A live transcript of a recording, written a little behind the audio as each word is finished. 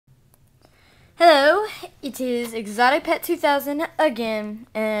Hello, it is Exotic Pet 2000 again,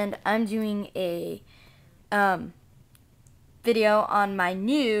 and I'm doing a video on my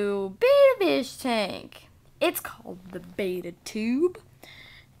new beta fish tank. It's called the Beta Tube,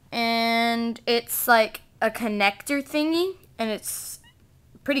 and it's like a connector thingy, and it's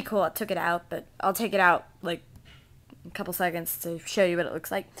pretty cool. I took it out, but I'll take it out like a couple seconds to show you what it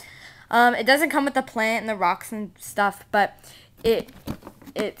looks like. It doesn't come with the plant and the rocks and stuff, but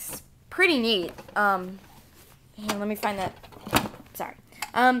it's pretty neat. Here, let me find that. Sorry.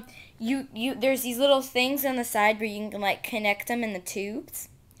 There's these little things on the side where you can like connect them in the tubes,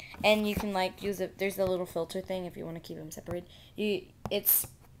 and you can like use it. There's a little filter thing if you want to keep them separated. It's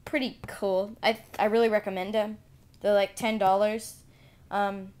pretty cool. I really recommend them. They're like $10.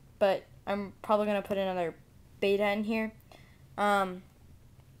 But I'm probably gonna put another beta in here. My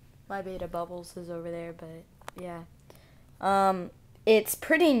beta Bubbles is over there, but yeah. It's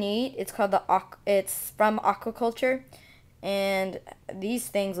pretty neat. It's called it's from Aquaculture, and these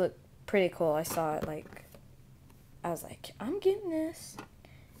things look pretty cool. I saw it I was like, I'm getting this.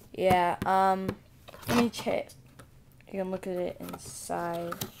 Yeah. Let me check. You can look at it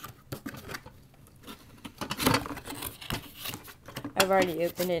inside. I've already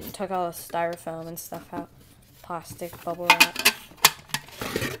opened it and took all the styrofoam and stuff out. Plastic bubble wrap.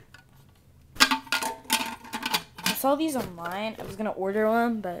 I saw these online. I was gonna order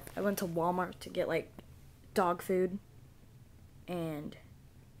one, but I went to Walmart to get like dog food, and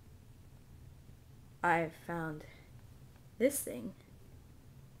I found this thing.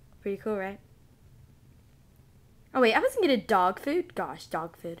 Pretty cool, right? Oh wait, I wasn't getting dog food. Gosh,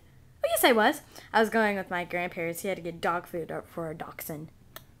 dog food. Oh yes, I was. I was going with my grandparents. He had to get dog food for a dachshund.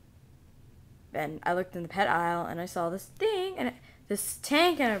 And I looked in the pet aisle and I saw this thing and this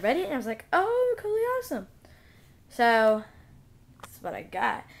tank, and I read it and I was like, oh, coolly awesome. So that's what I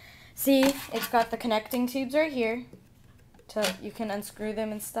got. See, it's got the connecting tubes right here, so you can unscrew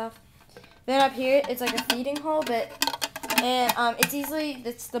them and stuff. Then up here, it's like a feeding hole, it's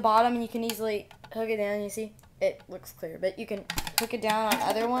the bottom, and you can easily hook it down. You see, it looks clear, but you can hook it down on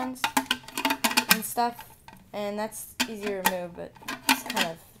other ones and stuff, and that's easy to remove, but it's kind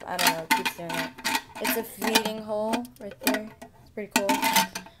of, I don't know, it keeps doing it. It's a feeding hole right there. It's pretty cool.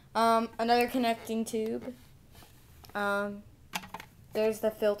 Another connecting tube. There's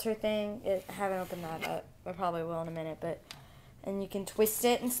the filter thing. I haven't opened that up. I probably will in a minute, and you can twist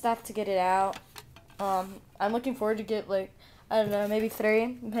it and stuff to get it out. I'm looking forward to get like, I don't know, maybe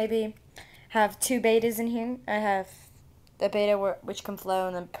 3, maybe have 2 betas in here. I have the beta which can flow,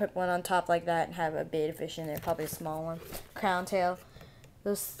 and then put one on top like that and have a beta fish in there, probably a small one. Crown tail.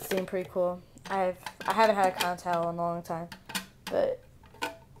 Those seem pretty cool. I haven't had a crown tail in a long time, but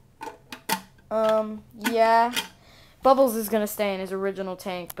yeah. Bubbles is gonna stay in his original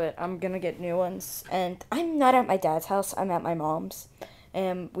tank, but I'm gonna get new ones. And I'm not at my dad's house. I'm at my mom's,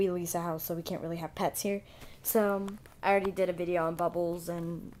 and we lease a house, so we can't really have pets here. So I already did a video on Bubbles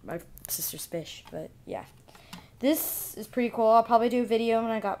and my sister's fish, but yeah. This is pretty cool. I'll probably do a video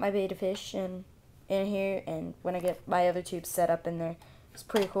when I got my beta fish in here, and when I get my other tubes set up in there. It's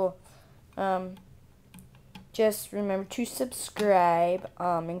pretty cool. Just remember to subscribe,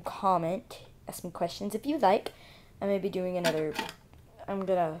 and comment. Ask me questions if you like. I may be doing another, I'm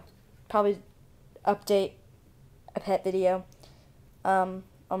gonna probably update a pet video, on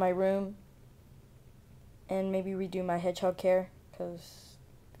my room, and maybe redo my hedgehog care,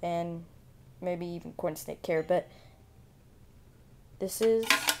 and maybe even corn snake care, but this is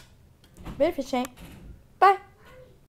Beta Fish Tank. Bye!